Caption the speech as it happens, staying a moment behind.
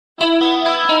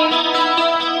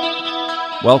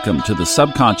Welcome to the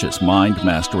Subconscious Mind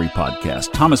Mastery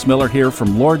Podcast. Thomas Miller here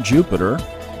from Lord Jupiter,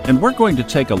 and we're going to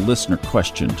take a listener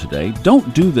question today.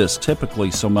 Don't do this typically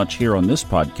so much here on this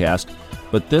podcast,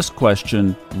 but this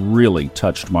question really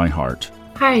touched my heart.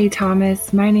 Hi,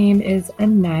 Thomas. My name is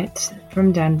Annette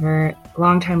from Denver.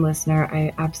 Longtime listener.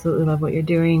 I absolutely love what you're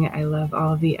doing. I love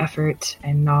all of the effort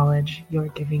and knowledge you're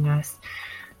giving us.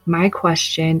 My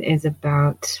question is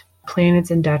about planets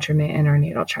and detriment in our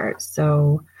natal chart.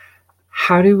 So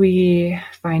how do we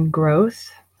find growth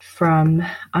from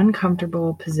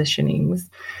uncomfortable positionings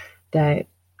that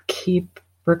keep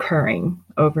recurring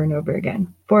over and over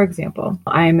again? For example,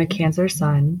 I'm a Cancer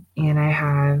sun and I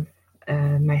have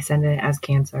my ascendant as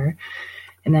Cancer.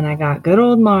 And then I got good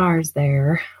old Mars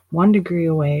there, 1 degree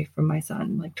away from my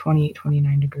sun, like 28,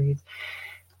 29 degrees.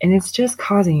 And it's just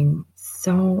causing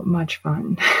so much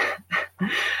fun.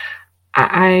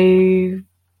 I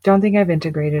don't think I've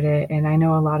integrated it. And I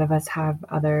know a lot of us have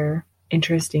other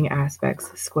interesting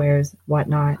aspects, squares,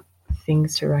 whatnot,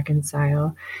 things to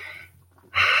reconcile.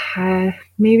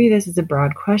 Maybe this is a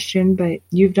broad question, but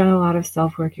you've done a lot of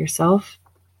self-work yourself.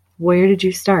 Where did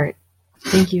you start?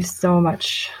 Thank you so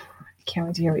much. Can't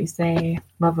wait to hear what you say.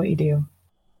 Love what you do.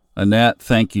 Annette,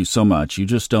 thank you so much. You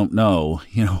just don't know,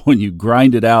 when you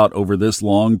grind it out over this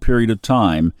long period of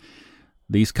time,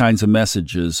 these kinds of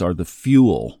messages are the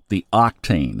fuel, the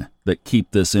octane that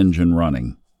keep this engine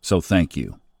running. So thank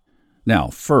you. Now,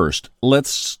 first,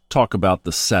 let's talk about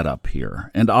the setup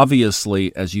here. And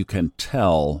obviously, as you can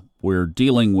tell, we're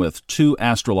dealing with two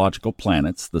astrological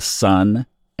planets, the Sun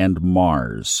and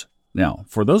Mars. Now,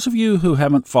 for those of you who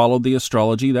haven't followed the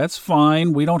astrology, that's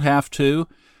fine. We don't have to.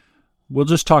 We'll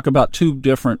just talk about two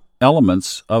different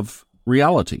elements of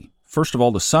reality. First of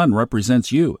all, the sun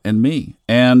represents you and me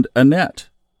and Annette.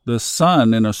 The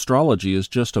sun in astrology is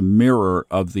just a mirror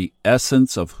of the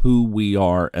essence of who we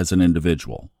are as an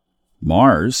individual.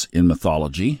 Mars in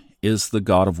mythology is the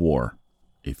god of war.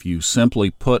 If you simply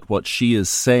put what she is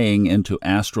saying into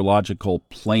astrological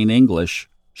plain English,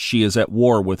 she is at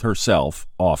war with herself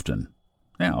often.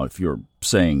 Now, if you're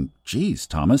saying, geez,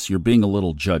 Thomas, you're being a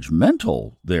little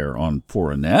judgmental there on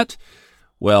poor Annette,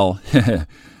 well,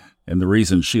 and the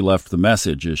reason she left the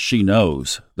message is she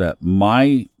knows that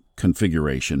my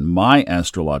configuration, my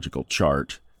astrological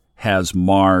chart, has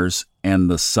Mars and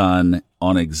the sun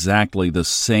on exactly the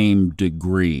same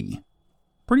degree.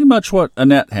 Pretty much what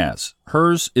Annette has.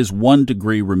 Hers is 1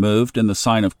 degree removed in the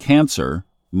sign of Cancer.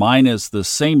 Mine is the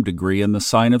same degree in the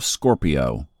sign of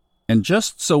Scorpio. And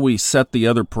just so we set the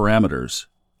other parameters,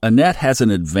 Annette has an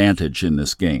advantage in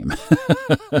this game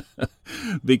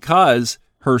because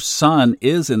her sun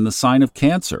is in the sign of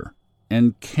Cancer,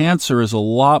 and Cancer is a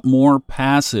lot more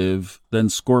passive than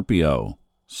Scorpio.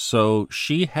 So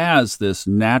she has this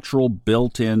natural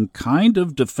built-in kind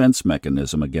of defense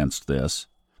mechanism against this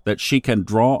that she can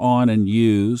draw on and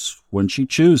use when she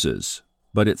chooses.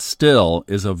 But it still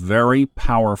is a very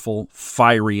powerful,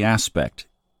 fiery aspect.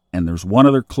 And there's one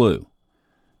other clue.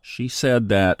 She said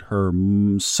that her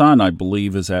sun, I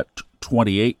believe, is at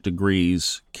 28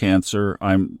 degrees Cancer.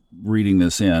 I'm reading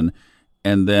this in.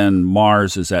 And then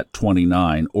Mars is at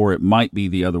 29, or it might be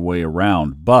the other way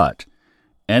around. But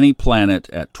any planet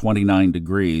at 29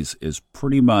 degrees is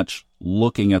pretty much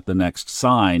looking at the next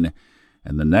sign.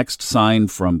 And the next sign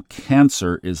from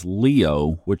Cancer is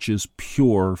Leo, which is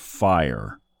pure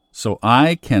fire. So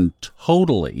I can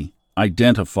totally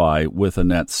identify with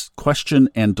Annette's question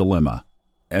and dilemma.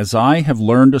 As I have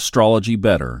learned astrology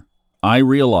better, I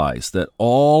realize that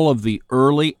all of the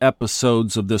early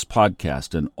episodes of this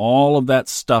podcast and all of that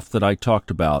stuff that I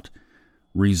talked about,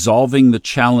 resolving the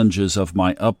challenges of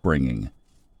my upbringing,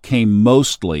 came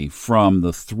mostly from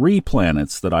the 3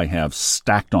 planets that I have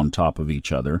stacked on top of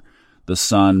each other, the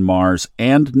Sun, Mars,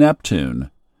 and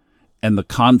Neptune, and the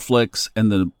conflicts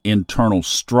and the internal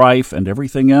strife and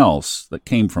everything else that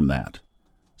came from that.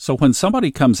 So when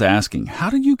somebody comes asking, how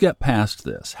did you get past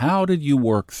this? How did you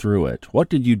work through it? What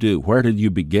did you do? Where did you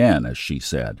begin, as she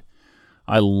said?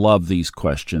 I love these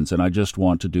questions, and I just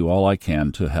want to do all I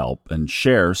can to help and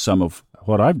share some of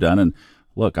what I've done. And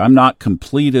look, I'm not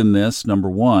complete in this, number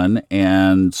one,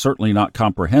 and certainly not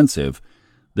comprehensive.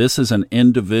 This is an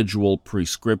individual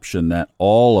prescription that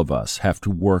all of us have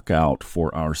to work out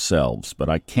for ourselves. But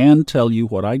I can tell you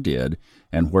what I did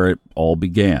and where it all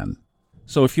began.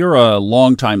 So if you're a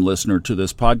longtime listener to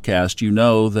this podcast, you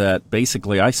know that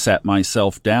basically I sat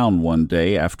myself down one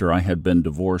day after I had been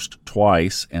divorced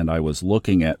twice, and I was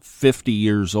looking at 50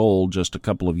 years old, just a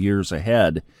couple of years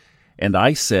ahead, and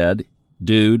I said,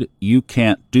 dude, you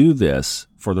can't do this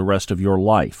for the rest of your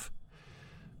life.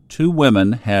 2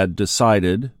 women had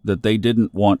decided that they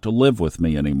didn't want to live with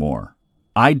me anymore.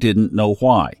 I didn't know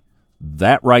why.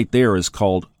 That right there is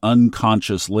called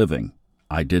unconscious living.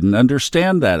 I didn't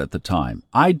understand that at the time.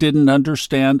 I didn't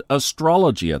understand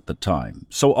astrology at the time.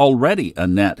 So already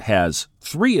Annette has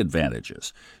 3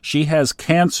 advantages. She has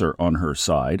Cancer on her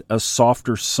side, a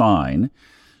softer sign.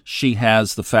 She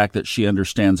has the fact that she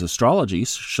understands astrology,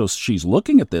 so she's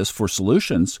looking at this for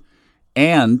solutions.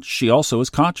 And she also is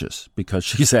conscious because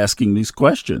she's asking these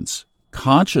questions.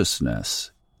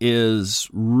 Consciousness is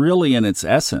really, in its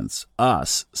essence,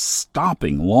 us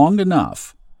stopping long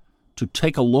enough to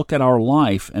take a look at our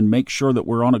life and make sure that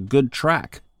we're on a good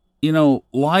track. You know,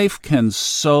 life can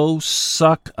so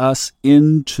suck us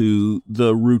into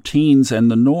the routines and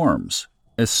the norms,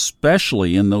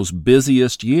 especially in those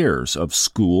busiest years of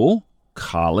school,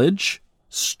 college,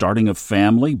 starting a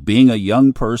family, being a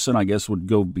young person, I guess would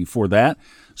go before that,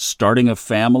 starting a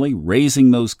family,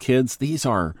 raising those kids. These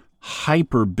are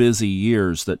hyper busy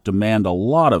years that demand a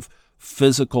lot of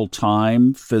physical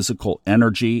time, physical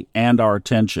energy, and our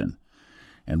attention.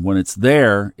 And when it's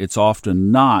there, it's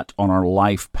often not on our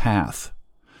life path.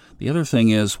 The other thing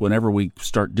is, whenever we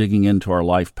start digging into our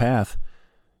life path,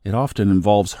 it often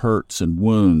involves hurts and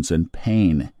wounds and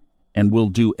pain. And we'll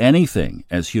do anything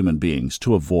as human beings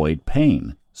to avoid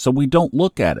pain. So we don't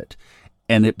look at it,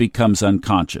 and it becomes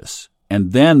unconscious.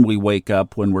 And then we wake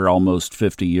up when we're almost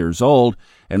 50 years old,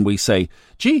 and we say,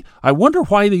 gee, I wonder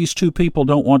why these 2 people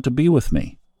don't want to be with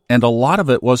me. And a lot of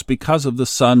it was because of the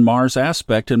Sun-Mars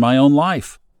aspect in my own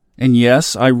life. And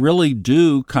yes, I really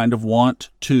do kind of want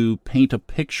to paint a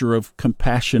picture of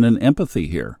compassion and empathy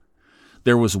here.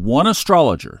 There was one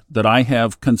astrologer that I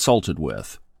have consulted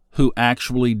with who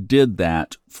actually did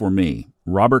that for me,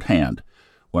 Robert Hand.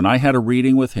 When I had a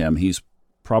reading with him, he's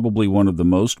probably one of the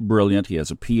most brilliant. He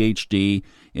has a PhD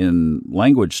in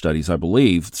language studies, I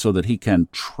believe, so that he can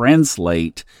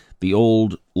translate the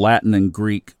old Latin and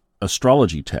Greek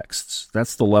astrology texts.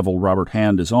 That's the level Robert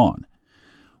Hand is on.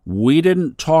 We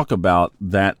didn't talk about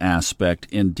that aspect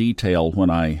in detail when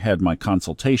I had my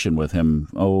consultation with him,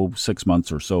 6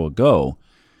 months or so ago,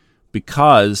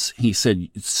 because he said,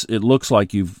 it looks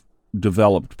like you've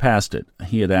developed past it.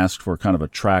 He had asked for kind of a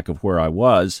track of where I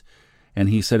was, and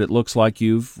he said, it looks like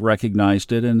you've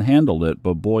recognized it and handled it,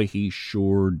 but boy, he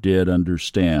sure did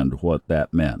understand what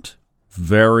that meant.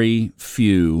 Very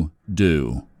few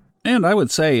do. And I would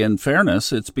say, in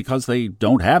fairness, it's because they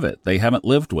don't have it. They haven't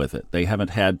lived with it. They haven't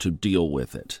had to deal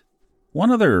with it. One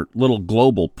other little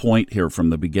global point here from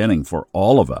the beginning for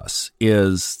all of us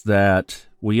is that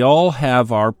we all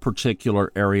have our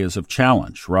particular areas of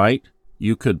challenge, right?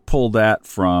 You could pull that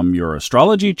from your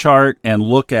astrology chart and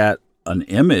look at an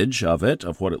image of it,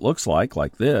 of what it looks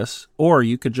like this, or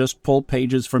you could just pull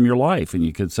pages from your life and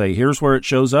you could say, here's where it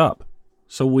shows up.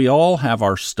 So we all have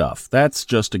our stuff. That's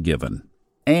just a given.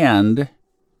 And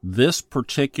this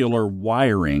particular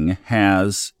wiring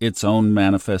has its own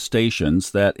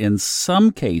manifestations that in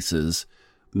some cases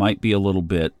might be a little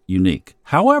bit unique.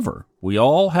 However, we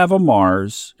all have a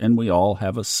Mars and we all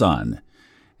have a Sun.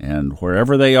 And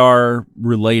wherever they are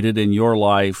related in your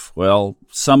life, well,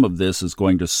 some of this is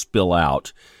going to spill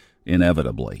out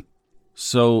inevitably.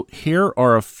 So here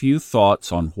are a few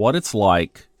thoughts on what it's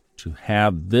like to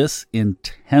have this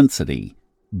intensity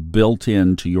built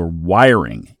into your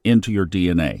wiring, into your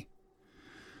DNA.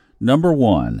 Number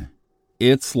 1,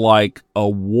 it's like a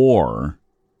war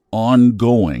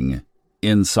ongoing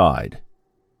inside.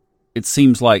 It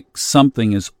seems like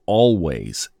something is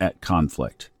always at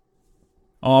conflict.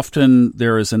 Often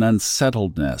there is an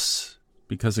unsettledness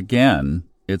because, again,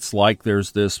 it's like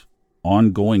there's this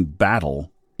ongoing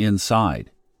battle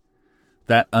inside.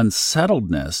 That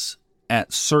unsettledness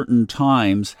at certain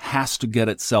times has to get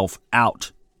itself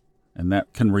out. And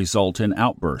that can result in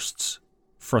outbursts,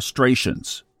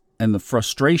 frustrations. And the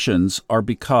frustrations are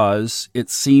because it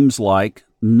seems like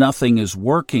nothing is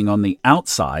working on the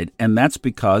outside, and that's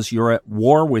because you're at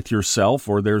war with yourself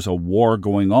or there's a war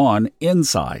going on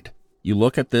inside. You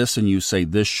look at this and you say,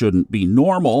 this shouldn't be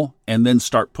normal, and then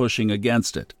start pushing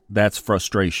against it. That's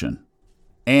frustration.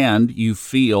 And you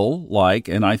feel like,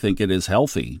 and I think it is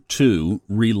healthy, to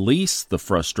release the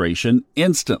frustration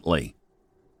instantly.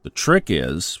 The trick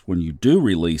is, when you do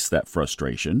release that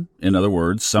frustration, in other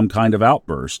words, some kind of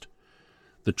outburst,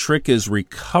 the trick is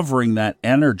recovering that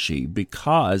energy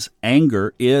because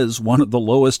anger is one of the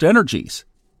lowest energies.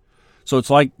 So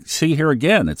it's like, see here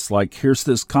again, it's like, here's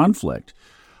this conflict.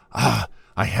 I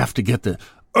have to get the,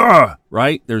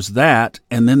 right? There's that.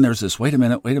 And then there's this, wait a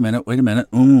minute.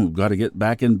 Got to get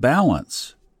back in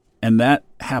balance. And that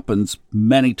happens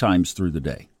many times through the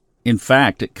day. In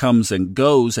fact, it comes and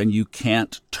goes, and you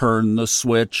can't turn the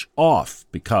switch off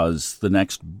because the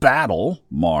next battle,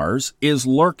 Mars, is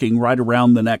lurking right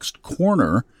around the next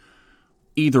corner,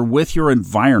 either with your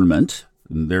environment,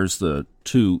 and there's the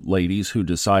two ladies who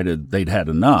decided they'd had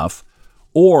enough,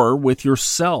 or with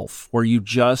yourself, where you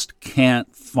just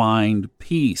can't find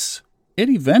peace. It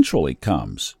eventually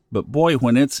comes, but boy,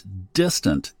 when it's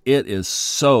distant, it is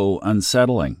so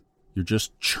unsettling. You're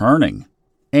just churning.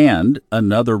 And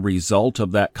another result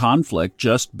of that conflict,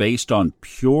 just based on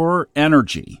pure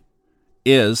energy,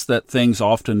 is that things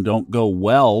often don't go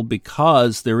well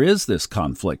because there is this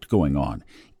conflict going on,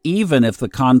 even if the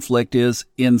conflict is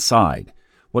inside.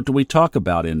 What do we talk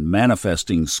about in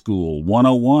Manifesting School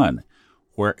 101?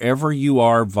 Wherever you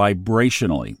are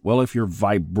vibrationally. Well, if you're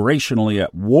vibrationally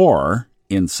at war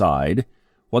inside,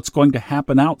 what's going to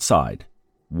happen outside?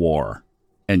 War.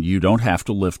 And you don't have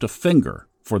to lift a finger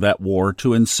for that war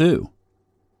to ensue.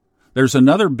 There's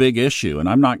another big issue, and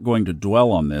I'm not going to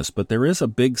dwell on this, but there is a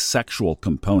big sexual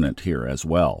component here as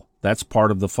well. That's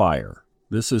part of the fire.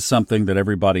 This is something that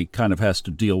everybody kind of has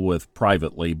to deal with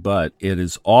privately, but it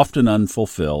is often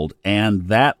unfulfilled, and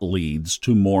that leads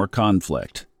to more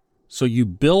conflict. So you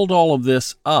build all of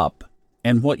this up,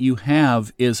 and what you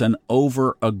have is an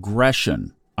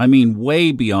over-aggression. I mean,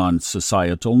 way beyond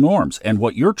societal norms. And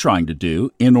what you're trying to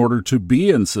do in order to be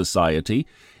in society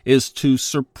is to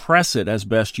suppress it as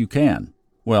best you can.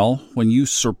 Well, when you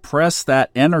suppress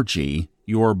that energy,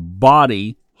 your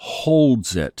body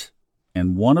holds it.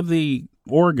 And one of the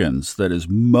organs that is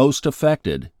most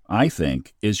affected, I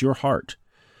think, is your heart.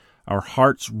 Our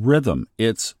heart's rhythm,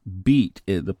 its beat,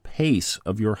 the pace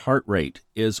of your heart rate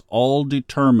is all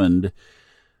determined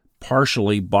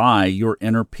partially by your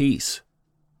inner peace.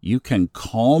 You can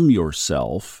calm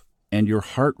yourself and your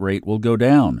heart rate will go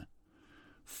down.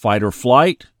 Fight or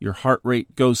flight, your heart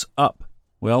rate goes up.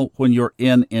 Well, when you're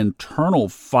in internal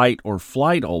fight or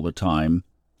flight all the time,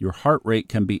 your heart rate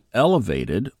can be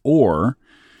elevated, or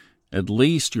at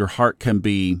least your heart can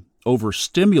be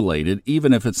overstimulated,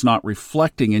 even if it's not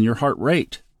reflecting in your heart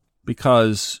rate.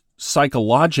 Because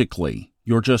psychologically,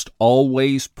 you're just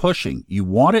always pushing. You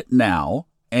want it now,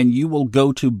 and you will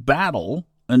go to battle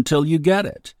until you get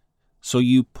it. So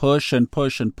you push and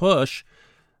push and push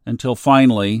until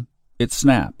finally it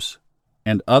snaps.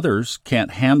 And others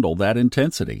can't handle that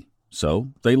intensity,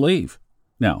 so they leave.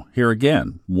 Now, here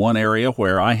again, one area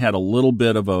where I had a little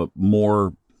bit of a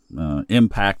more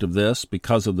impact of this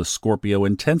because of the Scorpio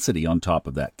intensity on top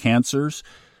of that. Cancers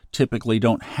typically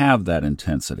don't have that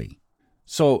intensity.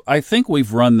 So I think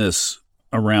we've run this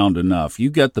around enough. You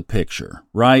get the picture,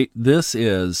 right? This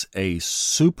is a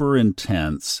super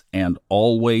intense and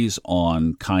always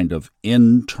on kind of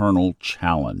internal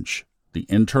challenge. The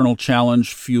internal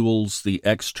challenge fuels the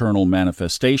external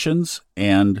manifestations,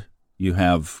 and you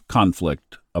have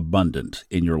conflict abundant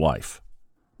in your life.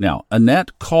 Now,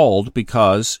 Annette called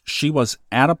because she was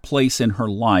at a place in her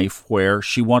life where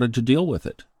she wanted to deal with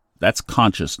it. That's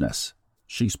consciousness.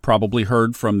 She's probably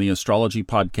heard from the astrology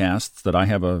podcasts that I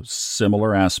have a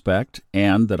similar aspect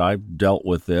and that I've dealt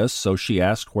with this, so she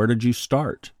asked, where did you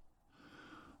start?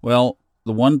 Well,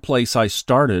 the one place I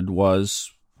started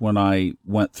was when I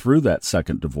went through that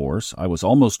second divorce. I was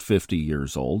almost 50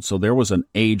 years old, so there was an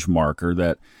age marker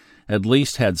that at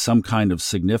least had some kind of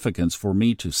significance for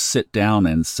me to sit down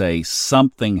and say,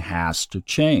 something has to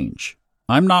change.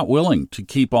 I'm not willing to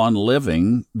keep on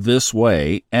living this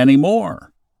way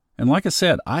anymore. And like I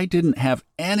said, I didn't have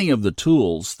any of the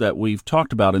tools that we've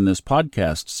talked about in this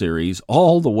podcast series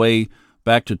all the way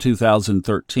back to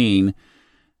 2013.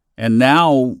 And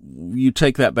now you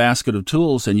take that basket of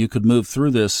tools and you could move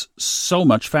through this so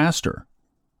much faster.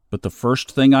 But the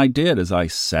first thing I did is I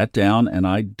sat down and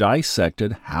I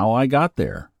dissected how I got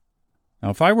there. Now,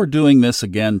 if I were doing this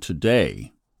again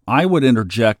today, I would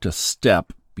interject a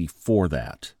step before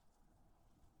that.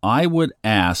 I would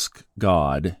ask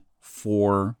God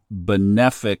for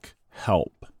benefic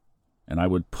help. And I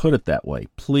would put it that way.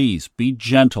 Please be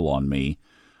gentle on me,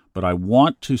 but I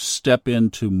want to step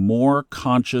into more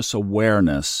conscious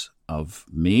awareness of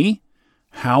me,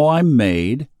 how I'm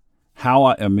made,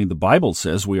 I mean, the Bible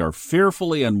says we are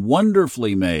fearfully and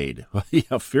wonderfully made.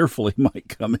 Yeah, fearfully might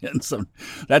come in.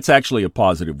 That's actually a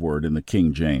positive word in the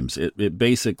King James. It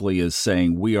basically is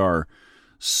saying we are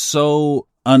so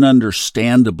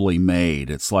ununderstandably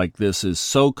made. It's like this is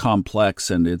so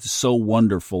complex and it's so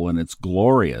wonderful and it's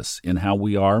glorious in how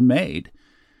we are made.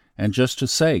 And just to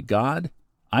say, God,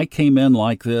 I came in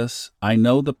like this. I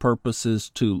know the purpose is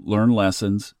to learn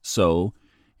lessons. So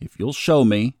if you'll show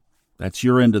me, that's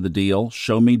your end of the deal.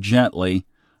 Show me gently.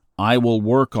 I will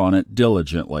work on it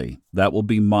diligently. That will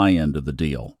be my end of the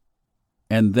deal.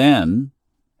 and then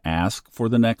ask for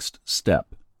the next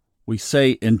step. We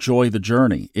say enjoy the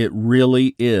journey. It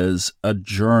really is a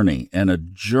journey, and a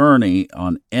journey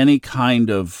on any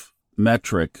kind of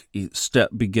metric step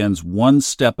begins one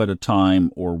step at a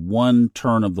time, or one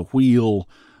turn of the wheel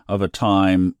of a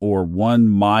time, or 1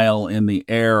 mile in the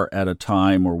air at a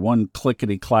time, or one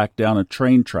clickety-clack down a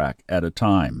train track at a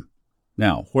time.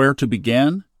 Now, where to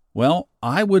begin? Well,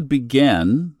 I would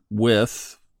begin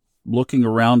with looking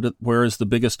around at where is the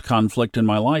biggest conflict in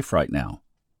my life right now,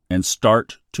 and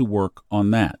start to work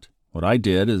on that. What I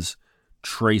did is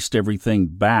traced everything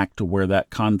back to where that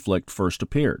conflict first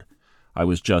appeared. I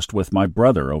was just with my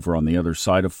brother over on the other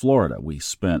side of Florida. We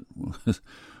spent,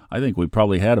 I think we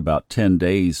probably had about 10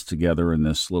 days together in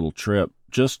this little trip.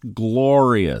 Just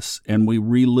glorious. And we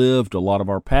relived a lot of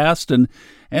our past, and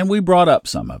we brought up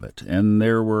some of it. And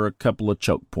there were a couple of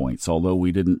choke points, although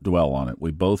we didn't dwell on it.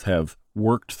 We both have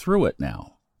worked through it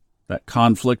now. That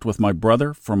conflict with my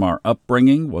brother from our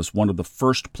upbringing was one of the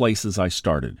first places I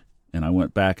started. And I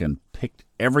went back and picked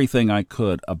everything I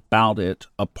could about it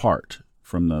apart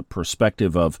from the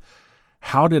perspective of,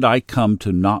 how did I come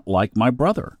to not like my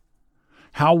brother?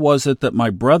 How was it that my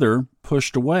brother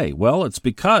pushed away? Well, it's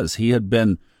because he had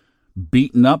been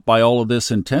beaten up by all of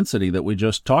this intensity that we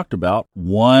just talked about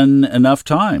one enough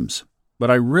times. But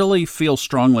I really feel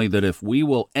strongly that if we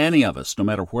will, any of us, no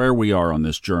matter where we are on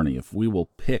this journey, if we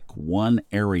will pick one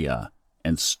area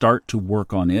and start to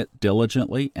work on it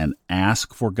diligently and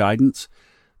ask for guidance,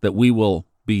 that we will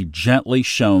be gently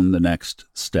shown the next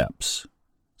steps.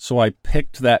 So I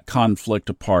picked that conflict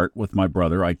apart with my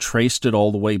brother. I traced it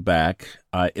all the way back.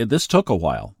 This took a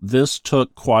while. This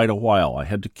took quite a while. I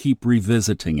had to keep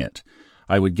revisiting it.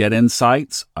 I would get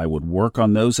insights. I would work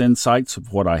on those insights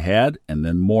of what I had, and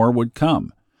then more would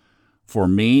come. For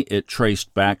me, it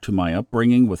traced back to my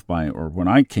upbringing when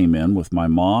I came in with my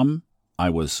mom.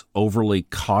 I was overly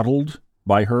coddled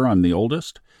by her. I'm the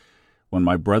oldest. When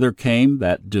my brother came,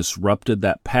 that disrupted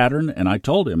that pattern, and I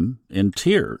told him in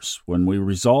tears when we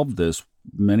resolved this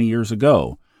many years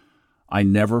ago, I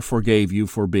never forgave you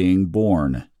for being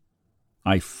born.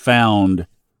 I found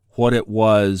what it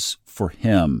was for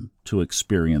him to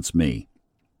experience me.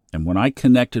 And when I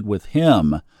connected with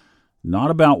him,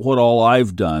 not about what all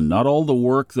I've done, not all the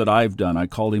work that I've done, I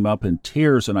called him up in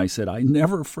tears and I said, I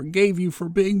never forgave you for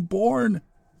being born.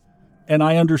 And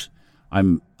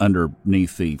I'm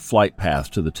underneath the flight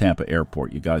path to the Tampa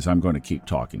airport. You guys, I'm going to keep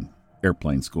talking.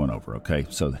 Airplanes going over, okay?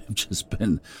 So they've just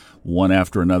been one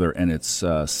after another, and it's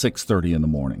 6:30 in the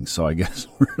morning. So I guess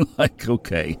we're like,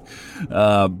 okay.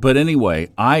 But anyway,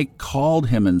 I called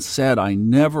him and said, I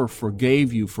never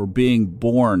forgave you for being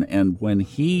born. And when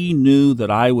he knew that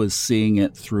I was seeing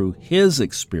it through his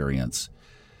experience,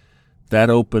 that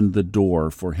opened the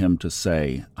door for him to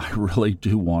say, I really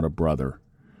do want a brother.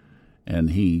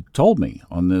 And he told me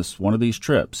on one of these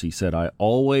trips, he said,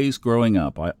 growing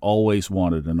up, I always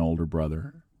wanted an older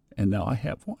brother, and now I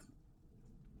have one.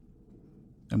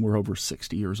 And we're over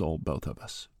 60 years old, both of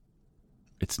us.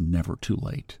 It's never too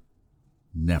late.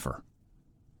 Never.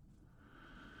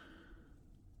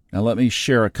 Now let me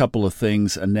share a couple of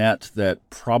things, Annette,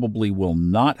 that probably will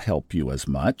not help you as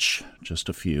much, just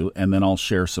a few, and then I'll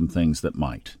share some things that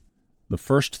might. The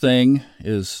first thing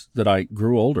is that I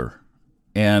grew older.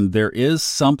 And there is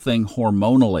something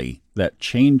hormonally that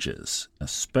changes,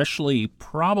 especially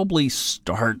probably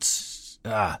starts,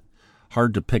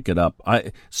 hard to pick it up.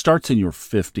 Starts in your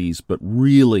 50s, but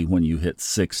really when you hit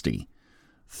 60,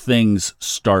 things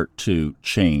start to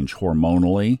change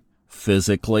hormonally,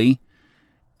 physically,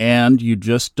 and you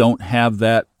just don't have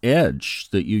that edge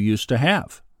that you used to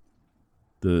have.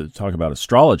 Talk about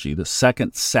astrology, the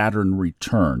second Saturn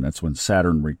return. That's when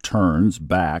Saturn returns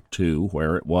back to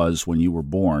where it was when you were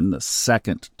born. The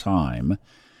second time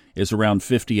is around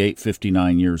 58,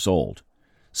 59 years old.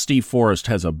 Steve Forrest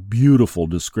has a beautiful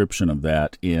description of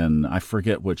that in, I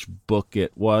forget which book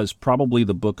it was, probably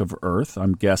the Book of Earth,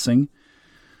 I'm guessing,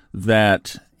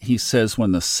 that he says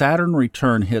when the Saturn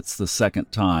return hits the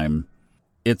second time,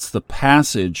 it's the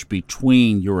passage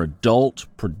between your adult,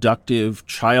 productive,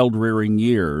 child-rearing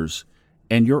years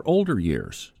and your older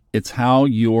years. It's how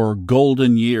your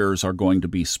golden years are going to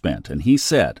be spent. And he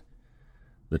said,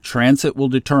 the transit will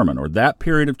determine, or that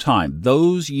period of time,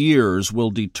 those years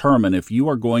will determine if you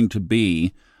are going to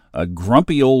be a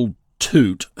grumpy old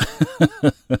toot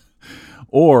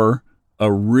or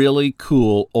a really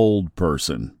cool old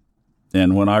person.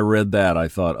 And when I read that, I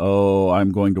thought,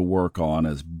 I'm going to work on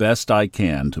as best I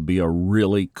can to be a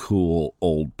really cool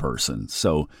old person.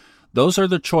 So those are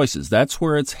the choices. That's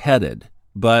where it's headed.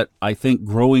 But I think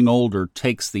growing older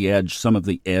takes some of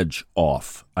the edge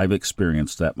off. I've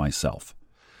experienced that myself.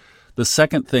 The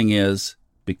second thing is,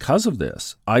 because of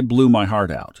this, I blew my heart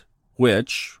out,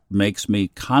 which makes me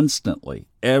constantly,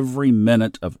 every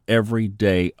minute of every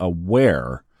day,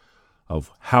 aware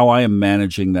of how I am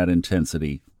managing that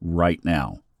intensity right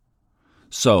now.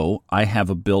 So I have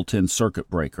a built-in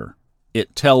circuit breaker.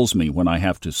 It tells me when I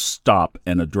have to stop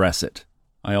and address it.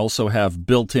 I also have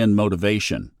built-in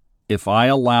motivation. If I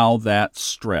allow that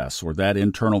stress or that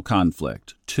internal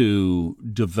conflict to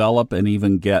develop and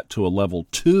even get to a level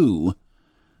 2,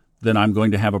 then I'm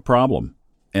going to have a problem.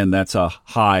 And that's a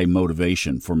high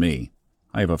motivation for me.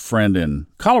 I have a friend in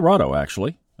Colorado,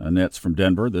 actually. Annette's from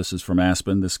Denver. This is from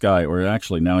Aspen. This guy, or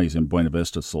actually now he's in Buena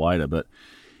Vista, Salida, but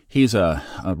he's a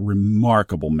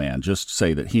remarkable man. Just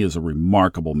say that he is a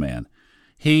remarkable man.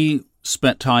 He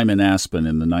spent time in Aspen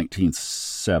in the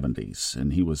 1970s,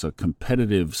 and he was a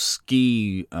competitive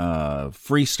freestyle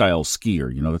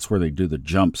skier. You know, that's where they do the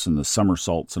jumps and the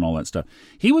somersaults and all that stuff.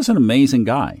 He was an amazing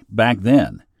guy back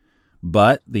then,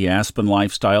 but the Aspen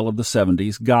lifestyle of the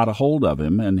 70s got a hold of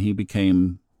him, and he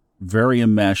became very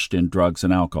enmeshed in drugs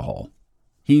and alcohol.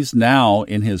 He's now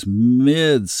in his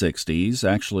mid-60s.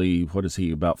 Actually, what is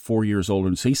he, about 4 years older?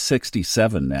 He's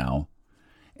 67 now.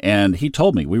 And he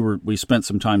told me, we spent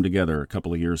some time together a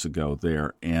couple of years ago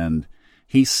there, and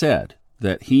he said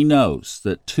that he knows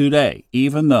that today,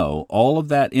 even though all of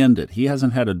that ended, he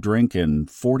hasn't had a drink in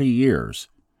 40 years,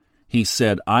 he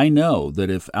said, I know that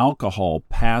if alcohol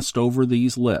passed over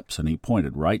these lips, and he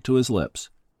pointed right to his lips,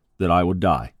 that I would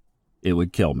die. It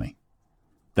would kill me.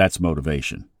 That's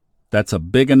motivation. That's a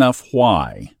big enough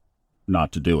why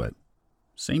not to do it.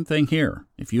 Same thing here.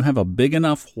 If you have a big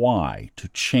enough why to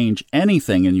change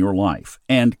anything in your life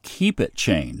and keep it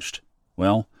changed,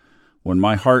 well, when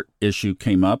my heart issue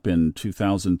came up in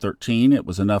 2013, it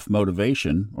was enough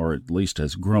motivation, or at least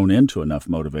has grown into enough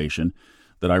motivation,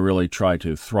 that I really try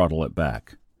to throttle it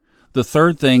back. The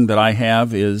third thing that I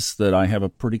have is that I have a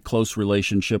pretty close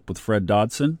relationship with Fred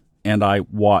Dodson, and I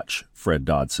watch Fred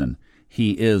Dodson.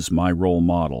 He is my role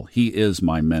model. He is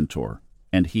my mentor,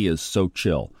 and he is so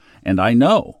chill. And I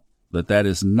know that that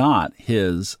is not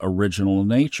his original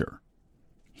nature.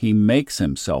 He makes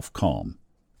himself calm.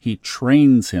 He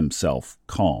trains himself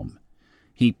calm.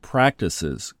 He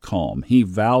practices calm. He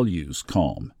values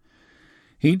calm.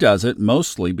 He does it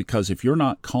mostly because if you're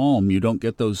not calm, you don't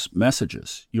get those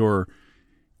messages. Your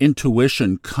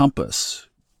intuition compass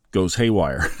goes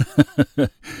haywire.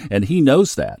 And he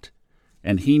knows that.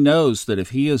 And he knows that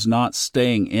if he is not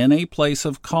staying in a place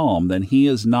of calm, then he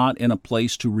is not in a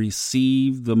place to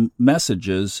receive the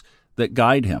messages that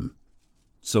guide him.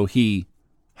 So he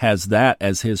has that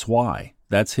as his why.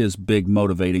 That's his big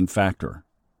motivating factor.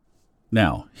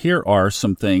 Now, here are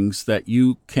some things that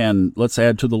you can, let's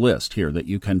add to the list here, that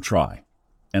you can try.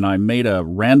 And I made a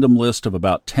random list of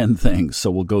about 10 things,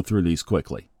 so we'll go through these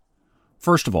quickly.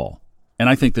 First of all, and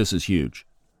I think this is huge,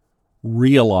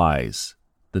 realize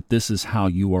that this is how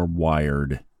you are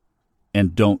wired,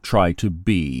 and don't try to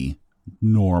be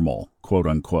normal, quote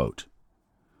unquote.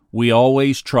 We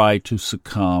always try to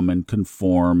succumb and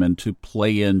conform and to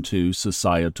play into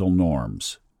societal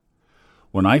norms.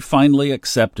 When I finally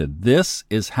accepted this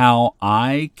is how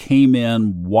I came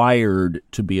in wired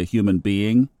to be a human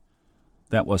being,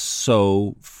 that was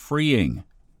so freeing,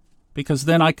 because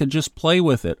then I could just play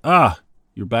with it.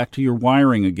 You're back to your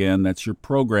wiring again. That's your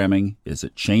programming. Is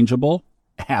it changeable?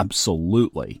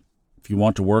 Absolutely. If you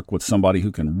want to work with somebody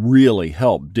who can really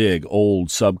help dig old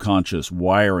subconscious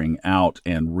wiring out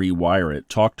and rewire it,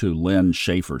 talk to Lynn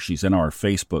Schaefer. She's in our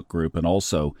Facebook group, and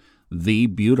also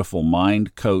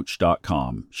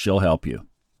thebeautifulmindcoach.com. She'll help you.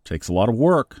 Takes a lot of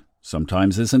work.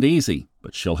 Sometimes isn't easy,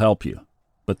 but she'll help you.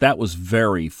 But that was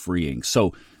very freeing.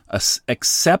 So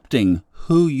accepting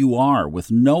who you are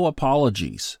with no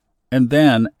apologies. And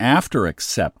then after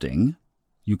accepting,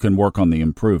 you can work on the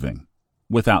improving.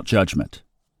 Without judgment.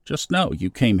 Just know you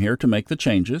came here to make the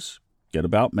changes. Get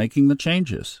about making the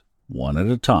changes, one at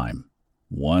a time,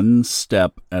 one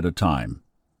step at a time.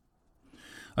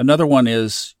 Another one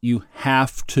is you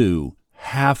have to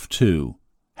have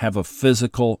a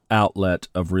physical outlet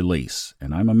of release.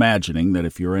 And I'm imagining that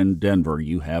if you're in Denver,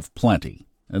 you have plenty.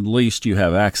 At least you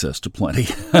have access to plenty.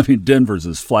 I mean, Denver's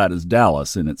as flat as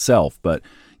Dallas in itself, but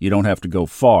you don't have to go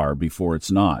far before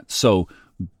it's not. So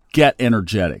get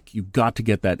energetic. You've got to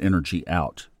get that energy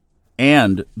out.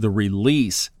 And the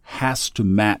release has to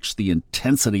match the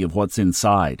intensity of what's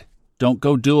inside. Don't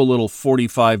go do a little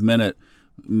 45-minute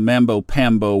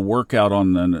mambo-pambo workout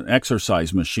on an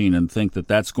exercise machine and think that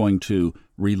that's going to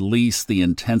release the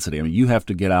intensity. I mean, you have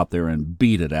to get out there and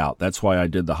beat it out. That's why I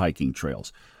did the hiking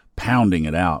trails. Pounding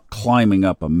it out, climbing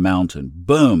up a mountain.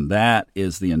 Boom, that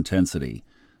is the intensity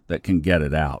that can get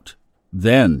it out.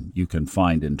 Then you can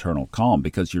find internal calm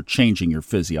because you're changing your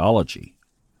physiology.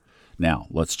 Now,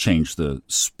 let's change the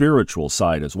spiritual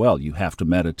side as well. You have to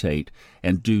meditate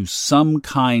and do some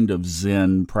kind of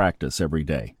Zen practice every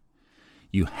day.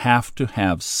 You have to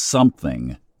have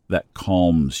something that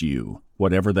calms you,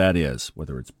 whatever that is,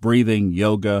 whether it's breathing,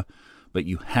 yoga, but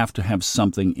you have to have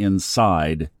something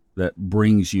inside that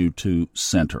brings you to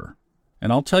center.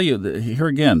 And I'll tell you, here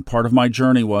again, part of my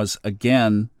journey was,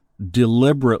 again,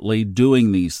 deliberately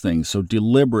doing these things. So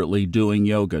deliberately doing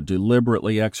yoga,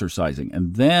 deliberately exercising.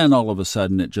 And then all of a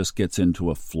sudden it just gets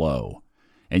into a flow.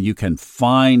 And you can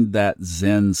find that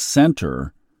Zen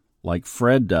center, like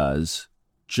Fred does,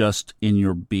 just in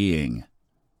your being.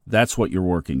 That's what you're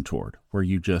working toward, where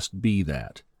you just be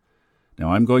that.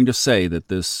 Now, I'm going to say that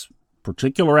this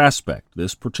particular aspect,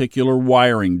 this particular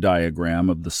wiring diagram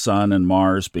of the sun and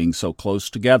Mars being so close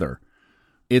together,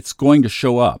 it's going to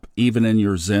show up even in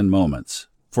your Zen moments.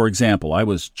 For example, I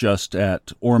was just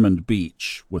at Ormond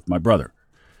Beach with my brother.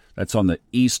 That's on the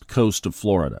east coast of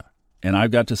Florida. And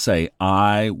I've got to say,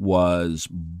 I was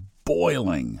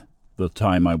boiling the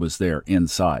time I was there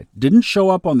inside. Didn't show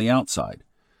up on the outside,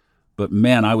 but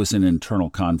man, I was in internal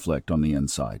conflict on the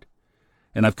inside.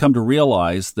 And I've come to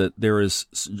realize that there is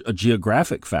a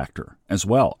geographic factor as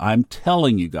well. I'm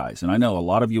telling you guys, and I know a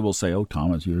lot of you will say, oh,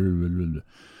 Thomas, you're...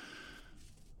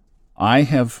 I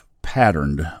have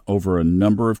patterned over a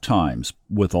number of times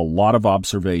with a lot of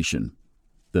observation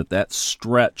that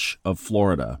stretch of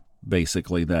Florida,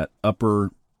 basically that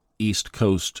upper East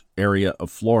Coast area of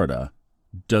Florida,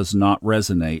 does not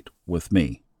resonate with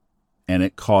me. And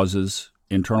it causes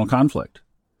internal conflict.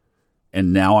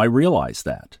 And now I realize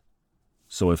that.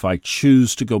 So if I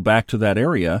choose to go back to that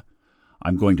area,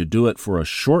 I'm going to do it for a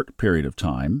short period of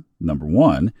time, number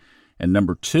one. And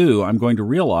number two, I'm going to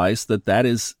realize that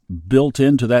is built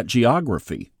into that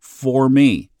geography for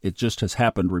me. It just has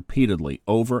happened repeatedly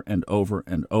over and over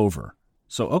and over.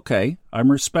 So, okay,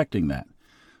 I'm respecting that.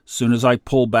 Soon as I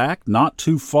pull back, not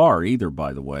too far either,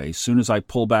 by the way, soon as I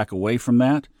pull back away from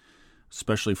that,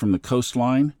 especially from the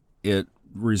coastline, it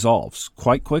resolves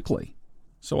quite quickly.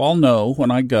 So I'll know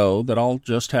when I go that I'll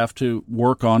just have to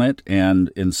work on it and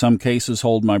in some cases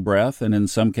hold my breath and in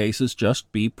some cases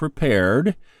just be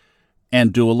prepared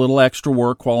and do a little extra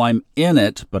work while I'm in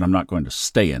it, but I'm not going to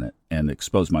stay in it and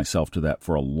expose myself to that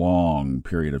for a long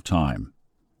period of time.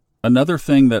 Another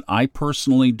thing that I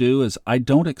personally do is I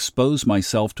don't expose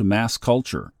myself to mass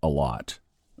culture a lot.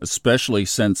 Especially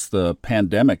since the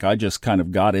pandemic, I just kind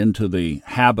of got into the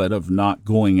habit of not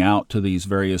going out to these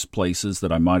various places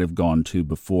that I might have gone to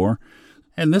before.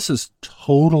 And this is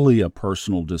totally a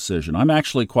personal decision. I'm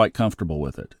actually quite comfortable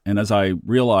with it. And as I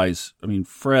realize,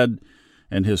 Fred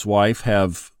and his wife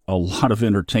have a lot of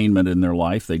entertainment in their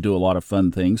life. They do a lot of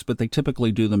fun things, but they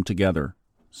typically do them together.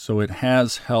 So it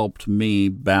has helped me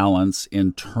balance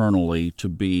internally to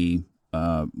be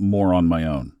more on my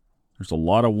own. There's a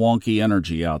lot of wonky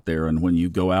energy out there, and when you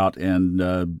go out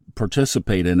and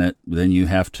participate in it, then you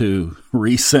have to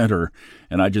recenter.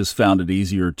 And I just found it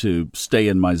easier to stay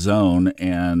in my zone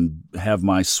and have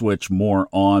my switch more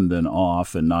on than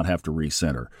off and not have to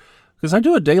recenter. Because I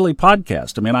do a daily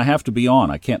podcast. I have to be on.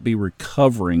 I can't be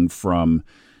recovering from,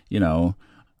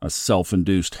 a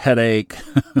self-induced headache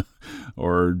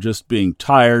or just being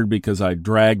tired because I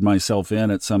dragged myself in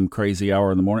at some crazy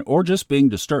hour in the morning or just being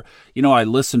disturbed. I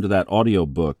listened to that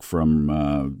audiobook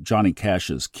from Johnny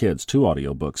Cash's Kids, 2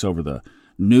 audiobooks over the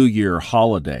New Year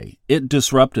holiday. It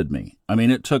disrupted me.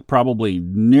 It took probably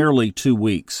nearly 2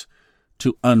 weeks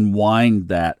to unwind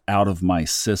that out of my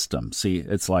system. See,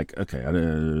 it's like, okay,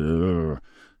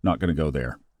 not going to go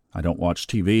there. I don't watch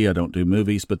TV, I don't do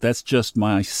movies, but that's just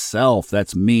myself.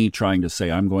 That's me trying to say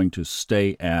I'm going to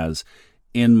stay as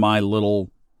in my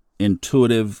little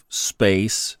intuitive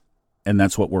space, and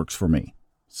that's what works for me.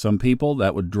 Some people,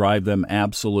 that would drive them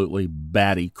absolutely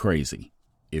batty crazy.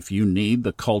 If you need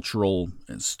the cultural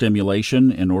stimulation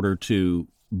in order to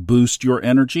boost your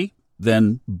energy,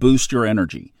 then boost your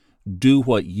energy. Do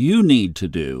what you need to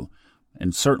do,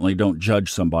 and certainly don't judge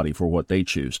somebody for what they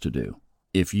choose to do.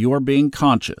 If you are being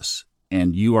conscious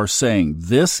and you are saying,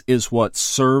 this is what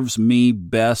serves me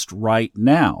best right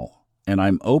now, and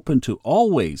I'm open to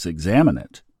always examine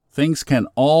it, things can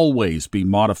always be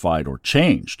modified or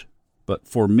changed. But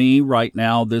for me right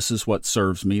now, this is what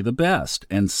serves me the best.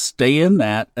 And stay in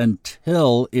that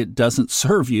until it doesn't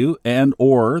serve you and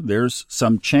or there's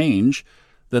some change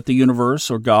that the universe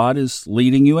or God is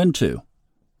leading you into.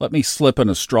 Let me slip an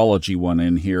astrology one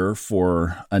in here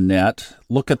for Annette.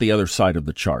 Look at the other side of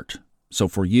the chart. So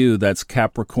for you, that's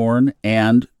Capricorn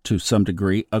and to some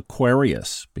degree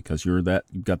Aquarius, because you've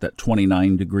got that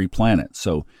 29-degree planet.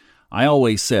 So I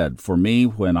always said, for me,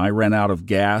 when I ran out of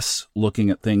gas looking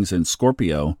at things in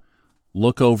Scorpio,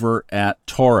 look over at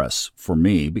Taurus for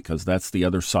me, because that's the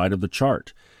other side of the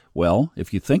chart. Well,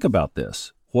 if you think about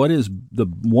this, what is the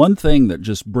one thing that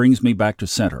just brings me back to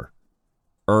center?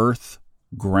 Earth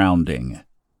grounding.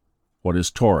 What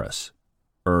is Taurus?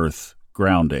 Earth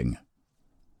grounding.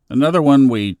 Another one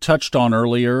we touched on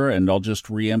earlier, and I'll just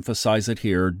re-emphasize it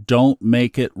here, don't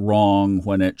make it wrong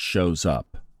when it shows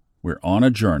up. We're on a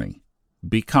journey.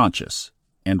 Be conscious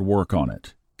and work on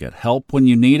it. Get help when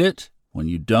you need it. When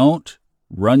you don't,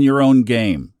 run your own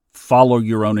game. Follow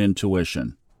your own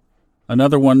intuition.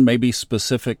 Another one may be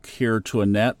specific here to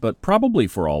Annette, but probably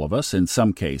for all of us in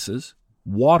some cases.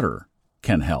 Water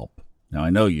can help. Now, I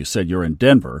know you said you're in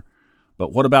Denver,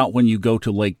 but what about when you go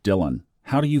to Lake Dillon?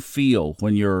 How do you feel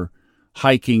when you're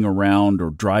hiking around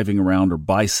or driving around or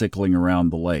bicycling around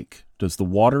the lake? Does the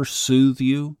water soothe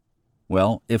you?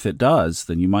 Well, if it does,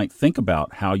 then you might think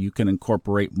about how you can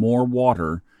incorporate more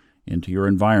water into your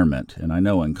environment. And I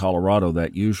know in Colorado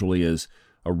that usually is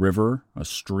a river, a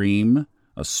stream,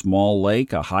 a small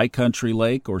lake, a high country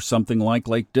lake, or something like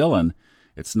Lake Dillon.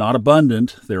 It's not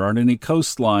abundant. There aren't any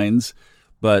coastlines,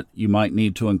 but you might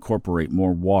need to incorporate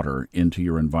more water into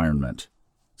your environment.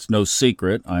 It's no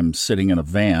secret I'm sitting in a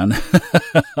van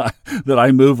that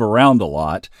I move around a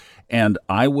lot, and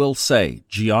I will say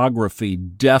geography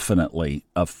definitely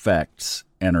affects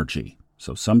energy.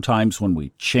 So sometimes when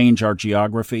we change our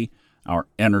geography, our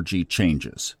energy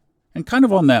changes. And kind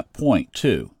of on that point,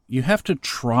 too, you have to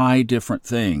try different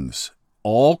things,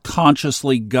 all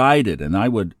consciously guided. And I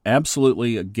would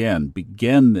absolutely, again,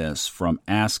 begin this from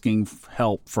asking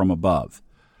help from above.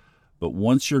 But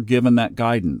once you're given that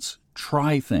guidance,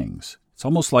 try things. It's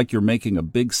almost like you're making a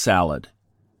big salad.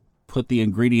 Put the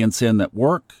ingredients in that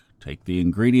work, take the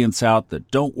ingredients out that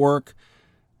don't work,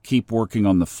 keep working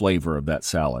on the flavor of that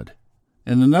salad.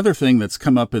 And another thing that's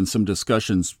come up in some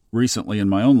discussions recently in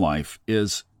my own life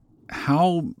is,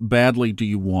 how badly do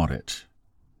you want it?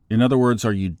 In other words,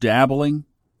 are you dabbling,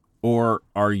 or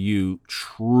are you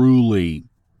truly,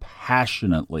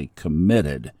 passionately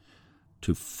committed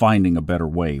to finding a better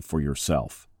way for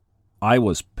yourself? I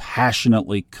was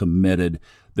passionately committed.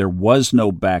 There was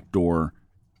no back door.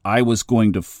 I was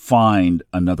going to find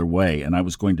another way, and I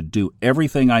was going to do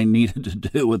everything I needed to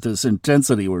do with this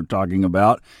intensity we're talking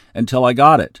about until I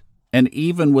got it. And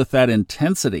even with that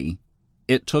intensity,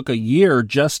 it took a year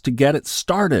just to get it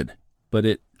started. But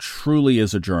it truly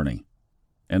is a journey.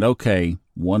 And okay,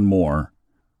 one more.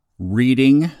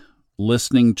 Reading,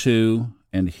 listening to,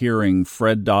 and hearing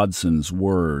Fred Dodson's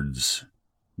words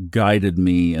guided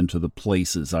me into the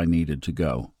places I needed to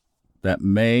go. That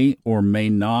may or may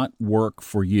not work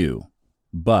for you.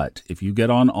 But if you get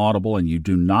on Audible, and you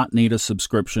do not need a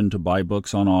subscription to buy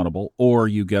books on Audible, or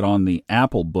you get on the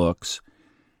Apple Books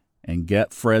and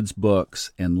get Fred's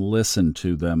books and listen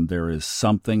to them, there is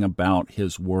something about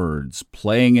his words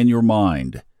playing in your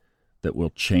mind that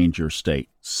will change your state.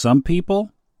 Some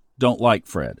people don't like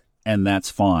Fred, and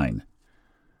that's fine.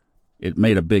 It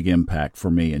made a big impact for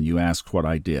me, and you asked what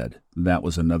I did. That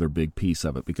was another big piece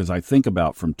of it, because I think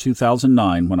about from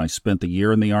 2009, when I spent the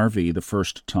year in the RV the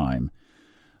first time,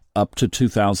 up to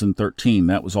 2013,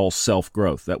 that was all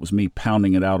self-growth. That was me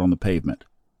pounding it out on the pavement.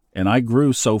 And I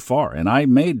grew so far, and I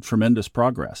made tremendous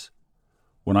progress.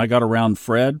 When I got around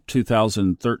Fred,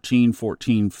 2013,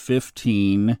 14,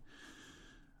 15,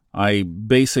 I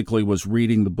basically was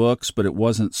reading the books, but it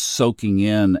wasn't soaking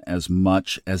in as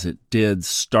much as it did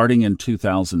starting in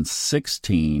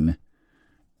 2016,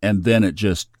 and then it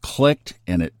just clicked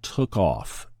and it took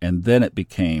off, and then it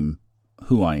became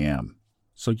who I am.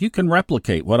 So you can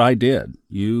replicate what I did.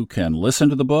 You can listen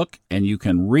to the book and you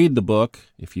can read the book.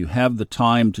 If you have the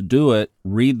time to do it,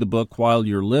 read the book while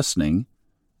you're listening.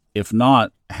 If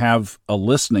not, have a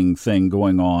listening thing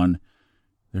going on.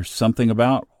 There's something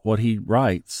about what he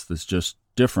writes that's just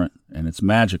different, and it's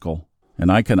magical.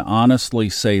 And I can honestly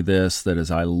say this, that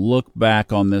as I look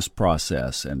back on this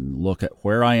process and look at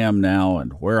where I am now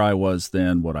and where I was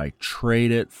then, would I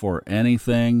trade it for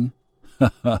anything?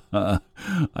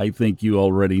 I think you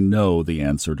already know the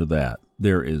answer to that.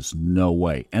 There is no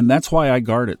way. And that's why I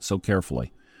guard it so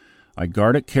carefully. I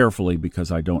guard it carefully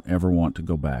because I don't ever want to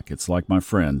go back. It's like my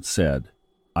friend said,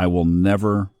 I will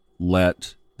never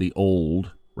let the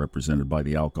old, represented by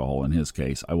the alcohol in his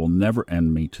case, I will never,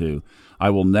 and me too,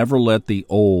 I will never let the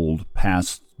old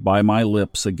pass by my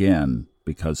lips again,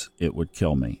 because it would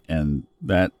kill me. And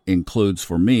that includes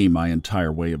for me my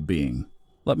entire way of being.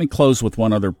 Let me close with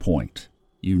one other point.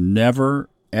 You never,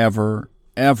 ever,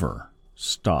 ever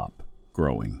stop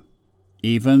growing.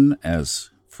 Even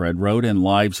as Fred wrote in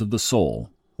Lives of the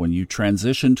Soul, when you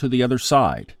transition to the other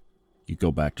side, you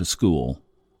go back to school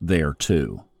there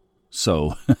too.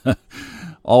 So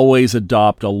always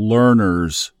adopt a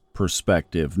learner's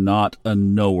perspective, not a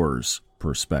knower's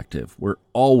perspective. We're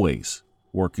always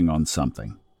working on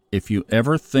something. If you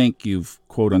ever think you've,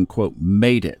 quote unquote,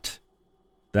 made it,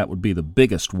 that would be the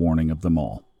biggest warning of them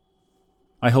all.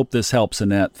 I hope this helps,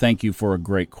 Annette. Thank you for a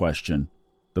great question.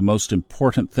 The most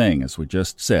important thing, as we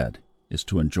just said, is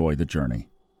to enjoy the journey.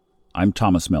 I'm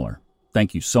Thomas Miller.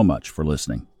 Thank you so much for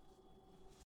listening.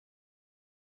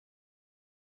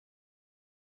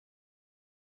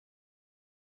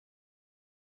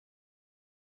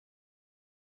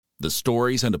 The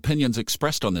stories and opinions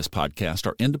expressed on this podcast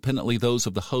are independently those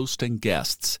of the host and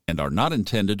guests and are not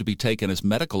intended to be taken as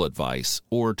medical advice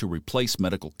or to replace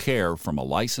medical care from a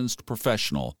licensed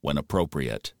professional when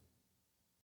appropriate.